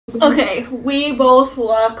Okay, we both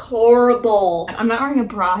look horrible. I'm not wearing a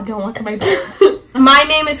bra, don't look at my boobs. My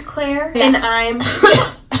name is Claire, and I'm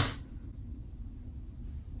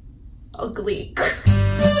a Glee.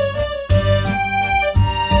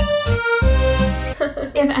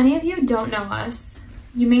 If any of you don't know us,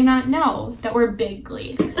 you may not know that we're big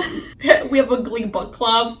Gleeks. We have a Glee book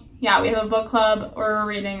club. Yeah, we have a book club. We're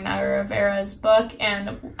reading Naira Rivera's book,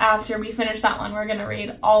 and after we finish that one, we're gonna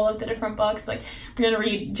read all of the different books. Like, we're gonna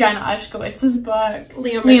read Jenna Ushkowitz's book,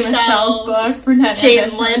 Leah Michelle's book, Brunette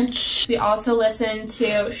Jane Lynch. We also listen to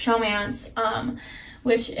Showmance,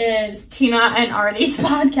 which is Tina and Artie's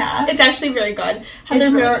podcast. It's actually really good.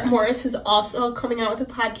 Heather Morris is also coming out with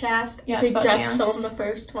a podcast. Yeah, they just filmed the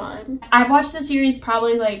first one. I've watched the series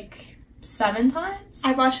probably like 7 times.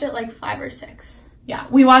 I watched it like 5 or 6. Yeah,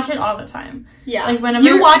 we watch it all the time. Yeah. Like whenever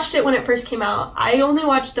you watched it when it first came out. I only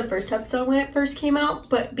watched the first episode when it first came out,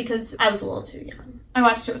 but because I was a little too young. I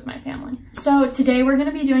watched it with my family. So today we're going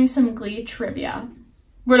to be doing some Glee trivia.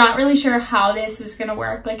 We're not really sure how this is going to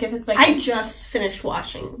work. Like if it's like... I just finished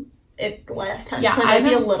watching it last time, yeah, so it might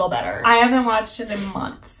be a little better. I haven't watched it in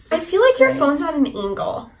months. I feel like your phone's on an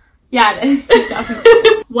angle. Yeah, it is. It definitely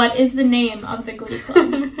is. What is the name of the Glee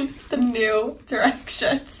Club? The New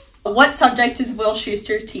Directions. What subject does Will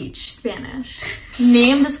Schuester teach? Spanish.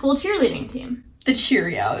 Name the school cheerleading team. The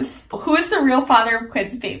Cheerios. Who is the real father of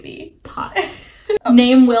Quinn's baby? Pot. Oh.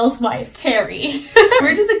 Name Will's wife. Terry.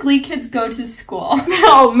 Where did the Glee kids go to school?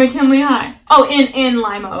 Oh, McKinley High. Oh, in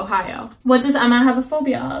Lima, Ohio. What does Emma have a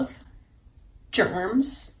phobia of?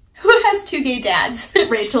 Germs. Who has 2 gay dads?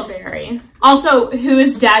 Rachel Berry. Also,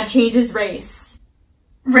 whose dad changes race?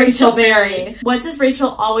 Rachel Berry. What does Rachel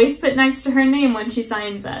always put next to her name when she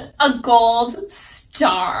signs it? A gold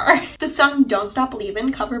star. The song Don't Stop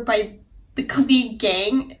Believin', covered by the Glee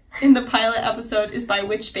gang in the pilot episode, is by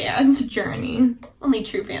which band? Journey. Only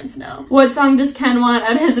true fans know. What song does Ken want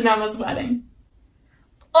at his and Emma's wedding?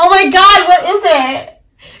 Oh my god, what is it?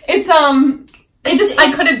 It's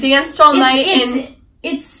I Could Have Danced All Night and...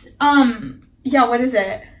 Yeah, what is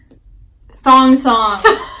it? Thong Song.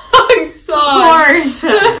 Song. Of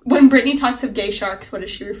course. When Brittany talks of gay sharks, what is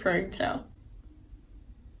she referring to?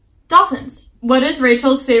 Dolphins. What is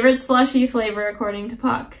Rachel's favorite slushy flavor according to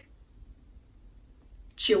Puck?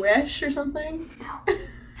 Jewish or something?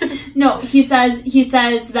 No, he says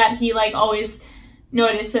that he like always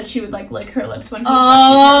noticed that she would like lick her lips when he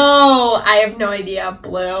Oh, I have no idea.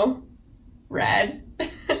 Blue? Red?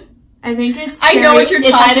 I think it's cherry. I know what you're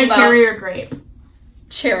talking about. It's either cherry or grape.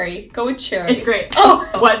 Cherry. Go with cherry. It's grape. Oh!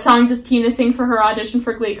 What song does Tina sing for her audition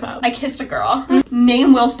for Glee Club? I Kissed a Girl.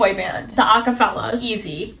 Name Will's boy band. The Acapellas.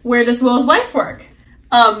 Easy. Where does Will's wife work?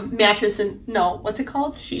 Mattress and... No, what's it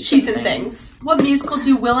called? Sheets and Things. What musical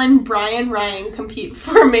do Will and Brian Ryan compete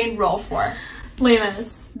for a main role for? Les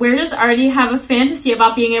Mis. Where does Artie have a fantasy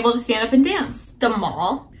about being able to stand up and dance? The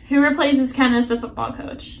Mall. Who replaces Ken as the football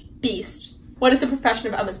coach? Beast. What is the profession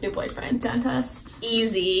of Emma's new boyfriend? Dentist.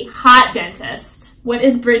 Easy. Hot dentist. What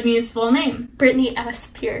is Brittany's full name? Brittany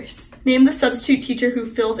S. Pierce. Name the substitute teacher who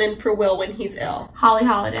fills in for Will when he's ill. Holly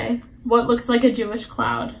Holiday. What looks like a Jewish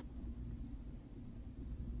cloud?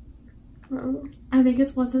 I think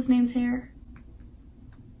it's what's his name's hair.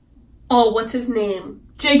 Oh, what's his name?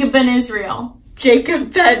 Jacob Ben Israel.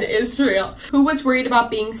 Jacob Ben Israel. Who was worried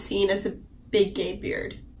about being seen as a big gay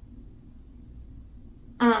beard?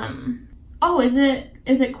 Oh, is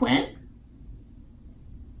it Quinn?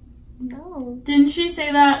 No. Didn't she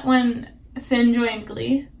say that when Finn joined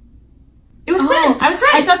Glee? It was Quinn. I was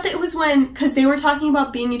right. I thought that it was when, because they were talking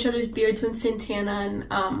about being each other's beards when Santana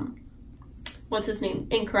and, what's his name?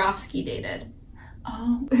 Inkarofsky dated.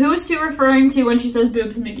 Oh. Who is Sue referring to when she says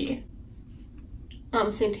Boobs McGee?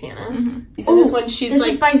 Santana. Mm-hmm. Season is when she's this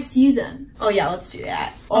like... is by season. Oh yeah, let's do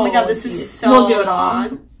that. Oh my god, this is so we'll do it all.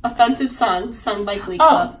 long. Offensive song sung by Glee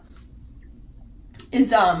Club.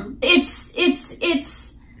 Is,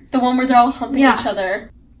 It's... the one where they're all humping each other.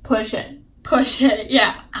 Push it. Push it,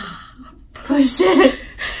 yeah. Push it.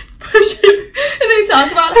 Push it. And they talk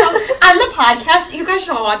about how, on the podcast, you guys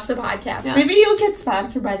should all watch the podcast. Yeah. Maybe you'll get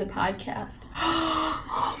sponsored by the podcast.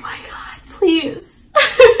 Oh my god, please.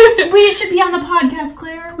 We should be on the podcast,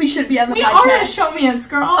 Claire. We should be on the podcast. We are a showmance,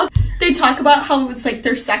 girl. They talk about how it was like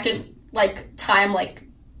their second time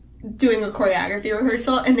doing a choreography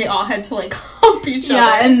rehearsal, and they all had to hump each other.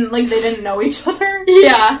 Yeah, and they didn't know each other.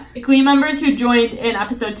 Yeah. Glee members who joined in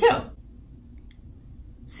episode 2.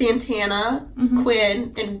 Santana,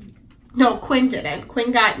 Quinn, and... No, Quinn didn't.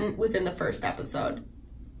 Quinn was in the first episode.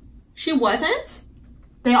 She wasn't?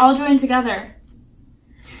 They all joined together.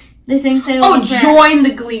 They sing Say a Oh, Little Prayer. join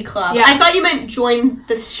the Glee Club. Yeah. I thought you meant join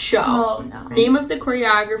the show. Oh, no. Name of the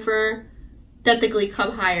choreographer that the Glee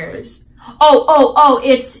Club hires.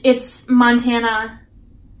 It's Montana.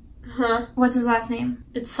 Huh? What's his last name?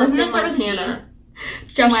 It's something Montana.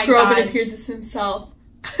 Josh my Groban God. appears as himself.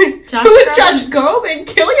 Josh Who is Groban? Josh Groban?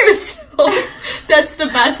 Kill yourself. That's the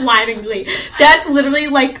best line in Glee. That's literally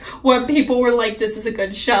like when people were like, this is a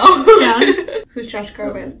good show. Yeah. Who's Josh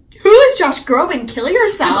Groban? Who is Josh Groban? Kill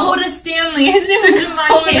yourself. Dakota Stanley. His name is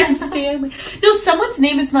Montana. Stanley. No, someone's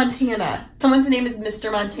name is Montana. Someone's name is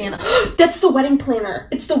Mr. Montana. That's the wedding planner.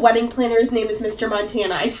 It's the wedding planner. His name is Mr.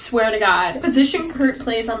 Montana. I swear to God. Position Kurt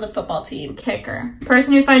plays on the football team. Kicker.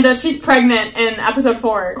 Person who finds out she's pregnant in episode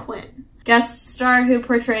 4. Quinn. Guest star who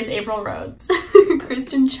portrays April Rhodes.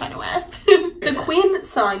 Kristen Chenoweth. The Queen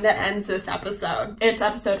song that ends this episode. It's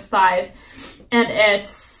episode 5. And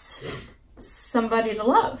it's Somebody to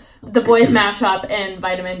Love. The boys mash up in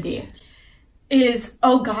Vitamin D. Is,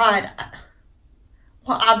 oh God.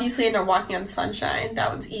 Well, obviously I know Walking on Sunshine.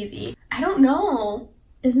 That one's easy. I don't know.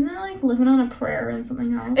 Isn't it like Living on a Prayer and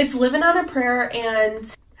something else? It's Living on a Prayer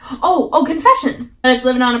and... Oh, Confession. And it's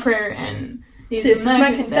Living on a Prayer and... This is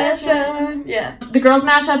my confession. Yeah. The girls'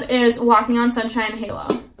 mashup is Walking on Sunshine,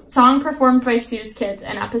 Halo. Song performed by Sue's Kids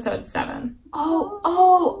in episode 7.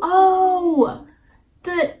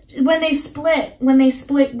 When they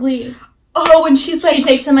split Glee. Oh, and she's like... She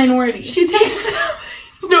takes the minorities. She takes the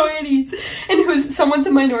minorities. And someone's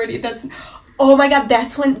a minority. That's... Oh my God,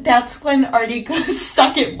 that's when Artie goes,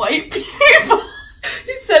 suck it, white people.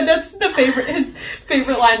 He said that's his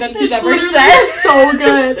favorite line that he's ever said. So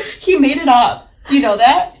good. He made it up. Do you know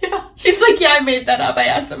that? Yeah. He's like, yeah, I made that up. I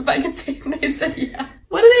asked them if I could say it, and they said, yeah.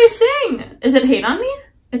 What do they sing? Is it Hate on Me?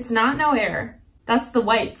 It's not No Air. That's the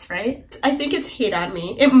Whites, right? I think it's Hate on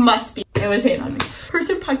Me. It must be. It was Hate on Me.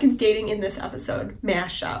 Person Puck is dating in this episode.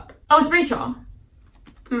 Mashup. Oh, it's Rachel.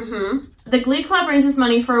 Mm-hmm. The Glee Club raises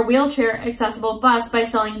money for a wheelchair-accessible bus by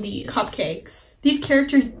selling these. Cupcakes. These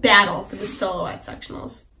characters battle for the silhouette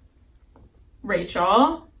sectionals.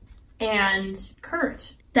 Rachel and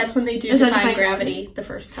Kurt. That's when they do Defying Gravity the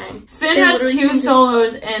first time. Finn has 2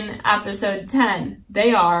 solos in episode 10.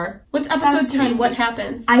 They are... What's episode 10? What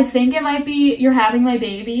happens? I think it might be You're Having My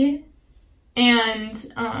Baby. And,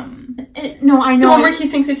 no, I know. The one where he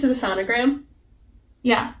sings it to the sonogram?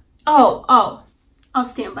 Yeah. Oh. I'll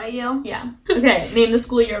stand by you. Yeah. Okay, name the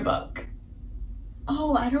school yearbook.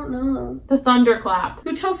 Oh, I don't know. The Thunderclap.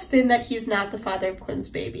 Who tells Finn that he's not the father of Quinn's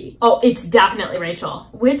baby? Oh, it's definitely Rachel.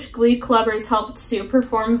 Which Glee clubbers helped Sue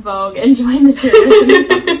perform Vogue and join the cheerleaders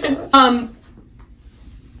in this episode?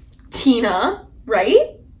 Tina,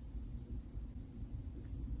 right?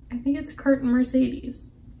 I think it's Kurt and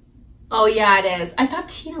Mercedes. Oh, yeah, it is. I thought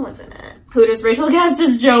Tina was in it. Who does Rachel cast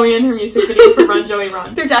as Joey in her music video for Run, Joey,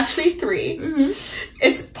 Run? There's actually 3. Mm-hmm.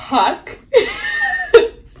 It's Puck,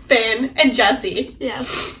 Finn, and Jessie.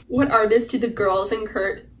 Yes. What artist do the girls and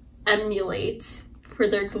Kurt emulate for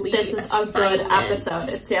their Glee This is a good assignment?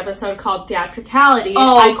 episode. It's the episode called Theatricality.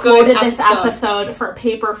 Oh, I quoted good this episode for a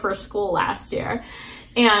paper for school last year.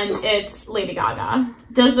 And it's Lady Gaga.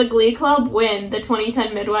 Does the Glee Club win the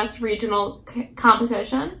 2010 Midwest Regional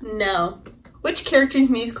competition? No. Which character's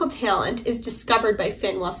musical talent is discovered by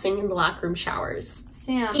Finn while singing in the locker room showers?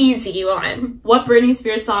 Sam. Easy one. What Britney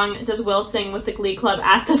Spears song does Will sing with the Glee Club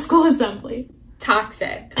at the school assembly?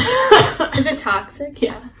 Toxic. Is it Toxic?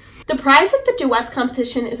 Yeah. The prize at the duets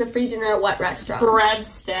competition is a free dinner at what restaurant?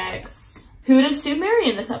 Breadsticks. Who does Sue marry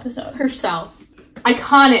in this episode? Herself.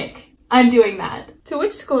 Iconic. I'm doing that. To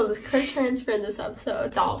which school does Kurt transfer in this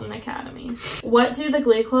episode? Dalton Academy. What do the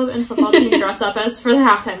Glee Club and football team dress up as for the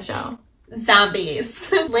halftime show?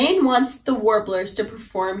 Zombies. Lane wants the Warblers to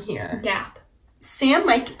perform here. Gap. Sam,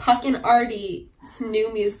 Mike, Puck, and Artie's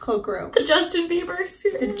new musical group. The Justin Bieber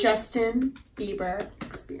Experience. The Justin Bieber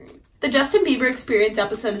Experience. The Justin Bieber Experience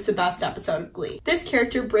episode is the best episode of Glee. This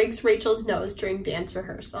character breaks Rachel's nose during dance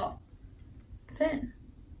rehearsal. Finn.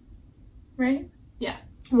 Right? Yeah.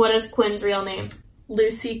 What is Quinn's real name?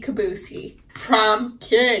 Lucy Caboose. Prom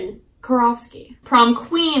King. Karofsky. Prom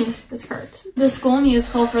Queen is Kurt. The school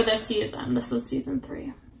musical for this season. This is season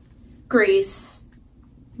 3. Grace.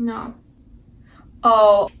 No.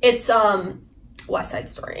 Oh, it's West Side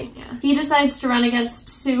Story. Yeah. He decides to run against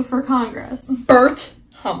Sue for Congress. Bert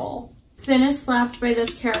Hummel. Finn is slapped by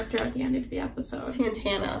this character at the end of the episode.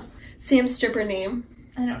 Santana. Sam's stripper name.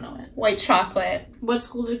 I don't know it. White chocolate. What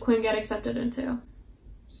school did Quinn get accepted into?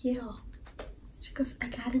 Yale. She goes, I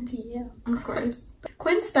got into Yale. Of course.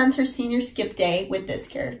 Quinn spends her senior skip day with this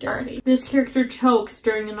character. Artie. This character chokes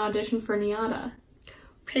during an audition for Niata.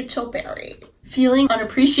 Rachel Berry. Feeling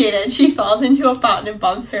unappreciated, she falls into a fountain and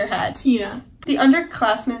bumps her head. Tina. The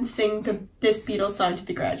underclassmen sing this Beatles song to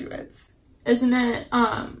the graduates. Isn't it,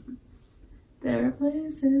 there are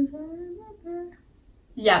places I remember.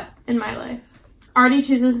 Yep. In my life. Artie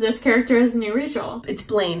chooses this character as the new Rachel. It's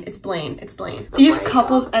Blaine. It's Blaine. It's Blaine. These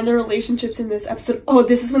couples end their relationships in this episode. Oh,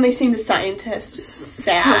 this is when they sing The Scientist.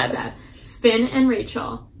 Sad. So sad. Finn and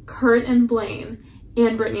Rachel. Kurt and Blaine.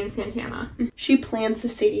 And Brittany and Santana. She plans the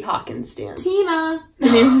Sadie Hawkins dance. Tina. The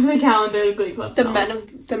name of the calendar of Glee Club The songs.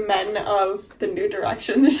 men of the New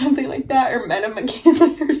Directions or something like that, or Men of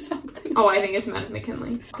McKinley or something. Oh, I think it's Men of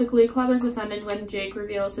McKinley. The Glee Club is offended when Jake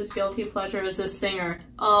reveals his guilty pleasure as the singer.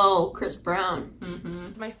 Oh, Chris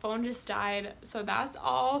Brown. My phone just died, so that's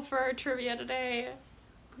all for our trivia today.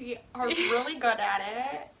 We are really good at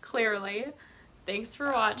it. Clearly. Thanks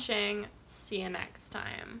for watching. See you next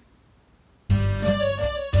time.